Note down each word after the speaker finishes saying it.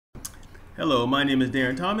Hello, my name is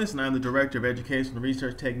Darren Thomas and I'm the Director of Educational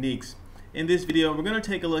Research Techniques. In this video, we're going to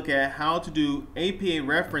take a look at how to do APA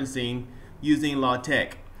referencing using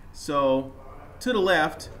Latex. So, to the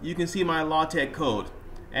left, you can see my Latex code.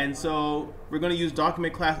 And so, we're going to use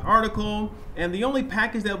document class article, and the only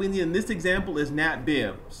package that we need in this example is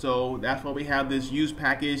natbib. So, that's why we have this use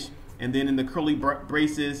package, and then in the curly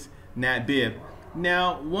braces, natbib.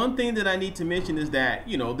 Now, one thing that I need to mention is that,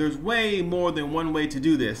 there's way more than one way to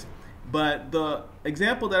do this. But the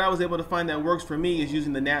example that I was able to find that works for me is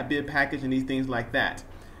using the natbib package and these things like that.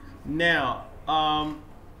 Now,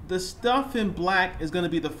 the stuff in black is going to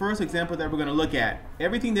be the first example that we're going to look at.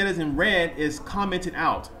 Everything that is in red is commented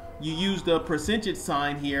out. You use the percentage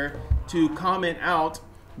sign here to comment out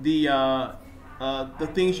the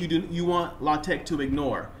things you want Latex to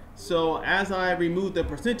ignore. So as I remove the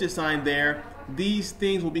percentage sign there, these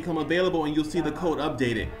things will become available and you'll see the code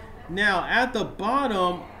updated. Now, at the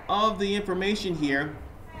bottom of the information here,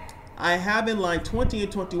 I have in line 20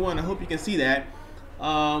 and 21, I hope you can see that,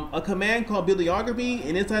 a command called bibliography,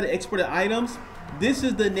 and inside the exported items, this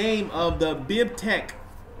is the name of the bibtech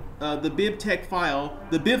file,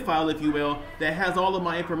 the bib file if you will, that has all of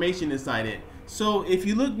my information inside it. So if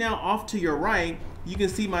you look now off to your right, you can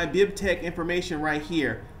see my bibtech information right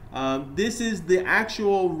here. This is the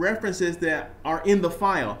actual references that are in the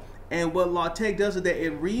file. And what Latex does is that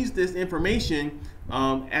it reads this information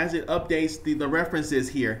as it updates the references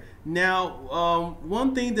here. Now,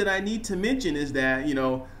 one thing that I need to mention is that,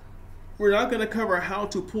 we're not going to cover how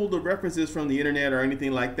to pull the references from the internet or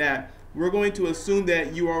anything like that. We're going to assume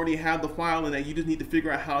that you already have the file and that you just need to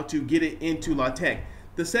figure out how to get it into Latex.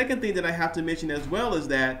 The second thing that I have to mention as well is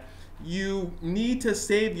that you need to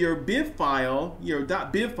save your bib file, your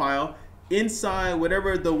 .bib file, inside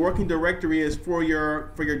whatever the working directory is for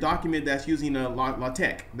your document that's using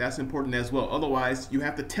Latex. That's important as well. Otherwise, you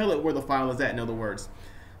have to tell it where the file is at, in other words.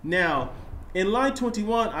 Now, in line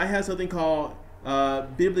 21, I have something called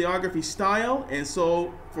bibliography style, and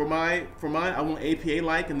so for mine, I want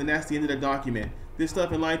APA-like, and then that's the end of the document. This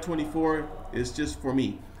stuff in line 24 is just for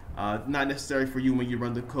me, not necessary for you when you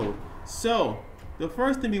run the code. So, the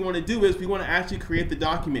first thing we want to do is we want to actually create the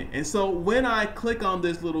document. And so when I click on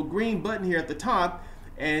this little green button here at the top,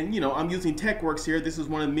 and I'm using TeXworks here, this is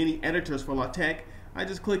one of the many editors for Latex. I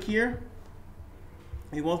just click here.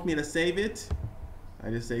 It wants me to save it.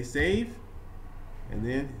 I just say save, and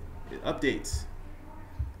then it updates.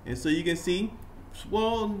 And so you can see,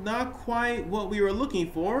 well, not quite what we were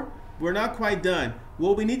looking for. We're not quite done.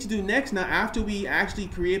 What we need to do next now, after we actually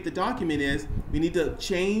create the document, is we need to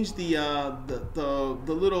change the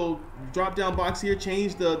little drop-down box here,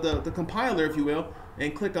 change the compiler, if you will,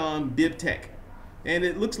 and click on bibtech. And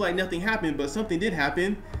it looks like nothing happened, but something did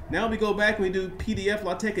happen. Now we go back and we do PDF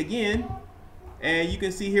Latex again, and you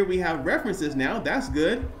can see here we have references now. That's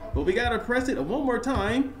good, but we gotta press it one more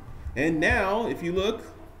time. And now, if you look,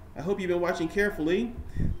 I hope you've been watching carefully,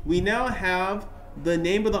 we now have the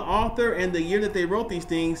name of the author and the year that they wrote these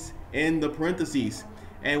things in the parentheses.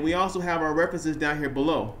 And we also have our references down here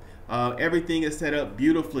below. Everything is set up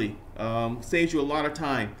beautifully. Saves you a lot of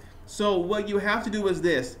time. So what you have to do is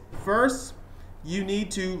this. First, you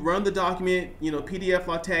need to run the document, PDF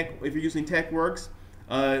Latex if you're using TeXworks.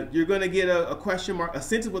 You're going to get a question mark, a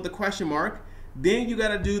sentence with a question mark. Then you got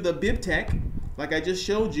to do the bibtech, like I just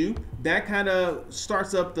showed you. That kind of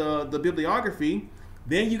starts up the bibliography.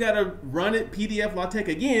 Then you got to run it PDF Latex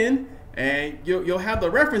again, and you'll have the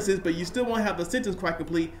references, but you still won't have the sentence quite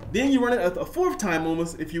complete. Then you run it a fourth time,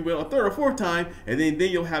 almost, if you will, a third or fourth time, and then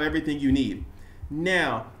you'll have everything you need.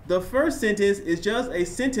 Now, the first sentence is just a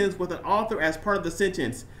sentence with an author as part of the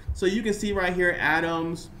sentence. So you can see right here,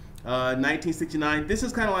 Adams, 1969. This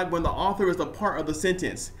is kind of like when the author is a part of the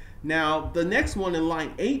sentence. Now, the next one in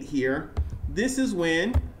line 8 here, this is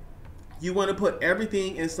when you want to put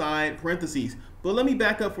everything inside parentheses. But let me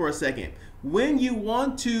back up for a second. When you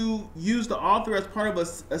want to use the author as part of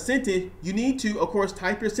a sentence, you need to, of course,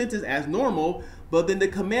 type your sentence as normal, but then the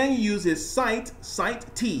command you use is cite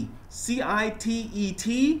T,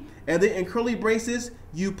 C-I-T-E-T, and then in curly braces,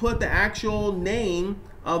 you put the actual name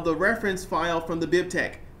of the reference file from the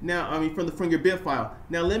bibtech. Now, from your bib file.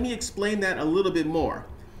 Now, let me explain that a little bit more.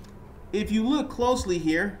 If you look closely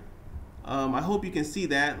here, I hope you can see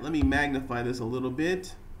that. Let me magnify this a little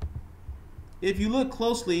bit. If you look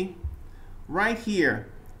closely, right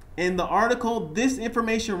here in the article, this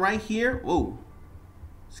information right here,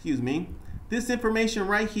 this information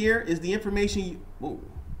right here is the information oh,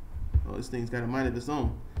 this thing's got a mind of its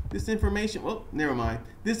own. This information, never mind.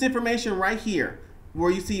 This information right here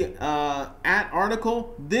where you see at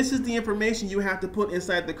article, this is the information you have to put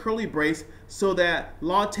inside the curly brace so that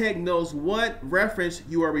LaTeX knows what reference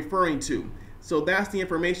you are referring to. So that's the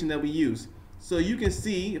information that we use. So you can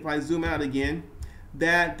see, if I zoom out again,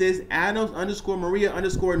 that this Adams underscore Maria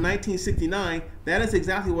underscore 1969, that is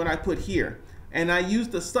exactly what I put here. And I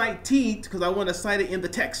used the cite T because I want to cite it in the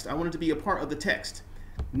text. I want it to be a part of the text.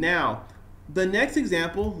 Now, the next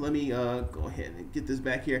example, let me go ahead and get this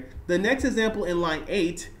back here. The next example in line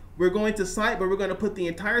 8, we're going to cite, but we're going to put the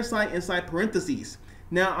entire cite inside parentheses.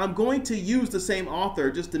 Now, I'm going to use the same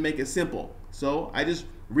author just to make it simple. So I just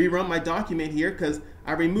rerun my document here because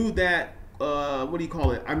I removed that, what do you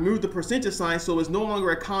call it? I removed the percentage sign, so it's no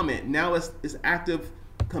longer a comment. Now it's active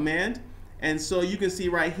command. And so you can see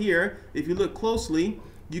right here, if you look closely,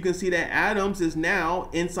 you can see that Adams is now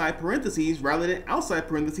inside parentheses rather than outside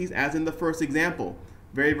parentheses as in the first example.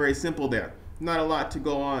 Very, very simple there. Not a lot to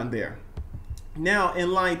go on there. Now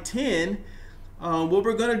in line 10, what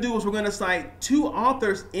we're going to do is we're going to cite two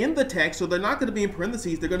authors in the text. So they're not going to be in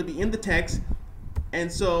parentheses, they're going to be in the text.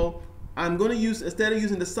 And so I'm going to use, instead of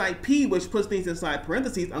using the cite P, which puts things inside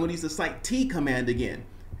parentheses, I'm going to use the cite T command again.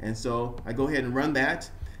 And so I go ahead and run that.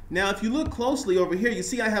 Now, if you look closely over here, you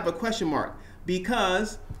see I have a question mark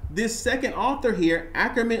because this second author here,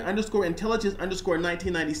 Ackerman underscore intelligence underscore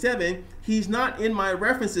 1997, he's not in my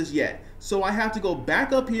references yet. So I have to go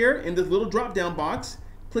back up here in this little drop down box,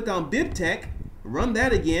 click on BibTeX, run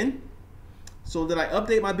that again so that I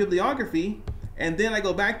update my bibliography, and then I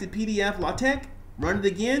go back to PDF LaTeX, run it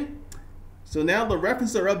again. So now the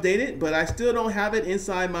references are updated, but I still don't have it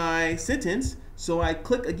inside my sentence. So I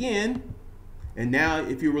click again. And now,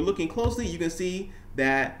 if you were looking closely, you can see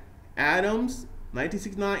that Adams,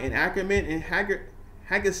 1969, and Ackerman and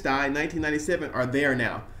Hagestein, 1997, are there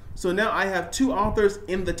now. So now I have two authors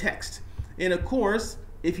in the text. And of course,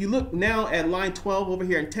 if you look now at line 12 over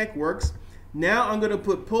here in TeXworks, now I'm going to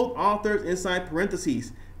put both authors inside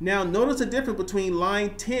parentheses. Now notice the difference between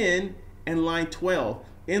line 10 and line 12.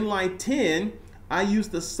 In line 10, I use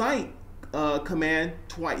the cite command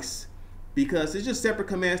twice, because it's just separate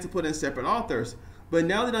commands to put in separate authors. But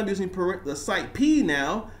now that I'm using the cite P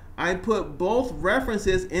now, I put both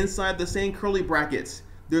references inside the same curly brackets.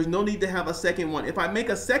 There's no need to have a second one. If I make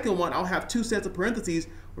a second one, I'll have two sets of parentheses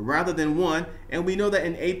rather than one. And we know that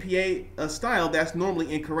in APA style, that's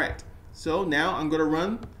normally incorrect. So now I'm going to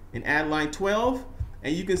run and add line 12.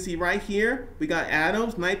 And you can see right here, we got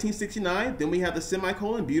Adams, 1969. Then we have the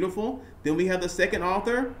semicolon, beautiful. Then we have the second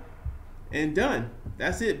author. And done.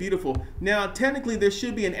 That's it, beautiful. Now, technically, there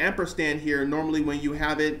should be an ampersand here normally when you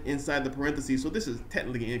have it inside the parentheses. So this is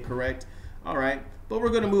technically incorrect. All right, but we're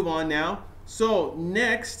going to move on now. So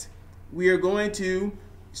next, we are going to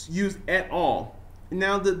use et al.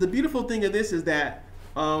 Now, the beautiful thing of this is that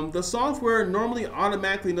the software normally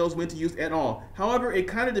automatically knows when to use et al. However, it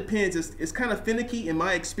kind of depends. It's kind of finicky in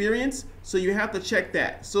my experience, so you have to check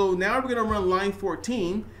that. So now we're going to run line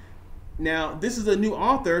 14. Now, this is a new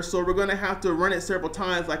author, so we're going to have to run it several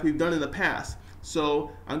times like we've done in the past.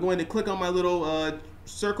 So I'm going to click on my little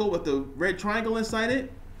circle with the red triangle inside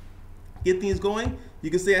it, get things going.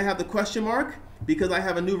 You can see I have the question mark because I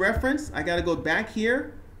have a new reference. I got to go back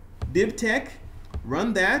here, BibTeX,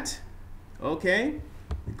 run that. Okay,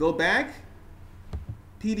 go back,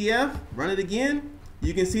 PDF, run it again.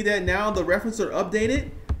 You can see that now the references are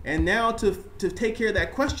updated. And now to take care of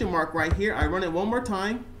that question mark right here, I run it one more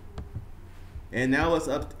time. And now it's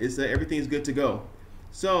up. Everything's good to go.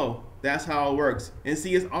 So that's how it works. And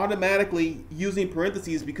see, it's automatically using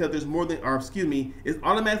parentheses because there's more than, or excuse me, it's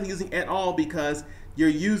automatically using et al. Because you're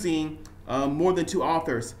using more than two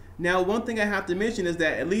authors. Now, one thing I have to mention is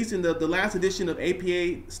that at least in the last edition of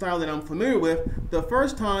APA style that I'm familiar with, the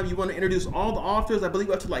first time you want to introduce all the authors, I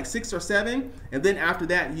believe up to like 6 or 7, and then after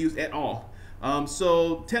that use et al.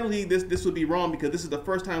 So technically this would be wrong because this is the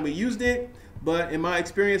first time we used it. But in my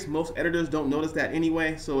experience, most editors don't notice that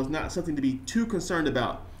anyway, so it's not something to be too concerned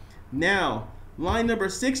about. Now, line number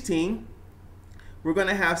 16, we're going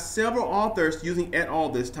to have several authors using et al.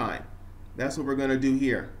 This time. That's what we're going to do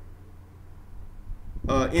here.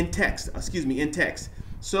 In text.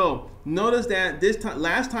 So notice that this time,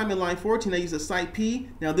 last time in line 14, I used the cite P.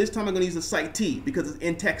 Now this time I'm going to use the cite T because it's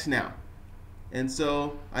in text now. And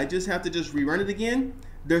so I just have to just rerun it again.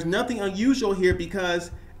 There's nothing unusual here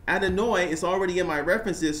because Adenoy is already in my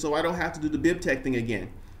references, so I don't have to do the BibTeX thing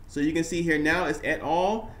again. So you can see here now it's et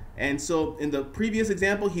al. And so in the previous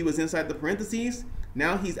example, he was inside the parentheses.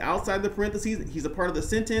 Now he's outside the parentheses. He's a part of the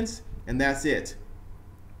sentence, and that's it.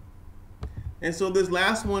 And so this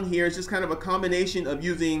last one here is just kind of a combination of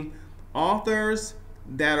using authors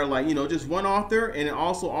that are like, just one author, and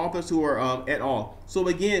also authors who are et al. So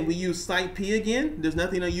again, we use Site P again. There's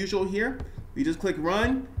nothing unusual here. We just click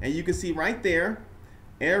run, and you can see right there,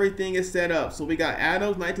 everything is set up. So we got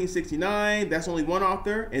Adams 1969, that's only one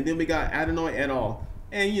author, and then we got Adenoy et al.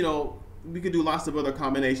 And we could do lots of other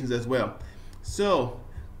combinations as well. So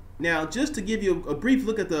now, just to give you a brief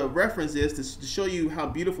look at the references to show you how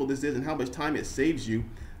beautiful this is and how much time it saves you,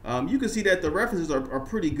 you can see that the references are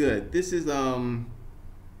pretty good. This is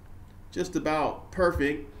just about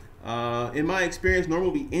perfect. In my experience,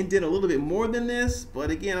 normally we indent a little bit more than this,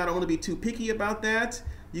 but again, I don't want to be too picky about that.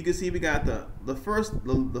 You can see we got the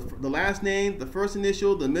last name, the first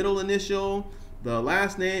initial, the middle initial, the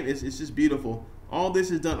last name. It's just beautiful. All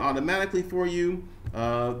this is done automatically for you.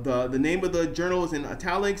 The name of the journal is in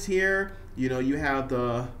italics here. You have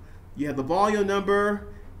the volume number,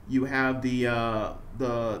 you have the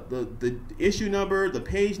issue number, the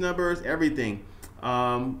page numbers, everything.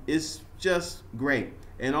 It's just great.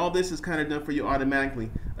 And all this is kind of done for you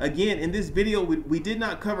automatically. Again, in this video, we did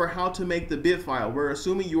not cover how to make the bit file. We're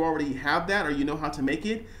assuming you already have that or you know how to make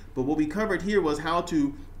it. But what we covered here was how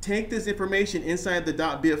to take this information inside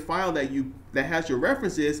the .bit file that has your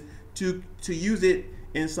references to use it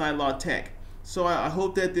inside Latex. So I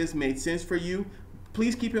hope that this made sense for you.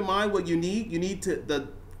 Please keep in mind what you need. You need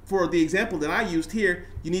for the example that I used here,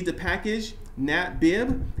 you need the package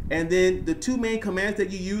natbib, and then the two main commands that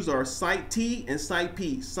you use are Site T and Site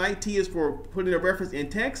P. Site T is for putting a reference in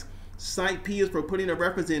text. Site P is for putting a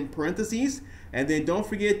reference in parentheses. And then don't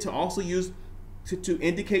forget to also use to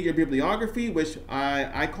indicate your bibliography, which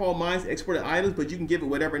I call mine exported items, but you can give it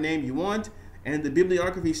whatever name you want. And the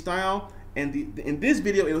bibliography style, and in this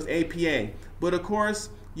video it was APA. But of course,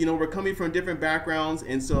 we're coming from different backgrounds,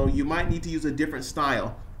 and so you might need to use a different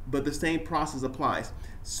style, but the same process applies.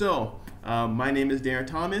 So my name is Darren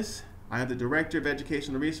Thomas. I am the Director of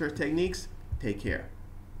Educational Research Techniques. Take care.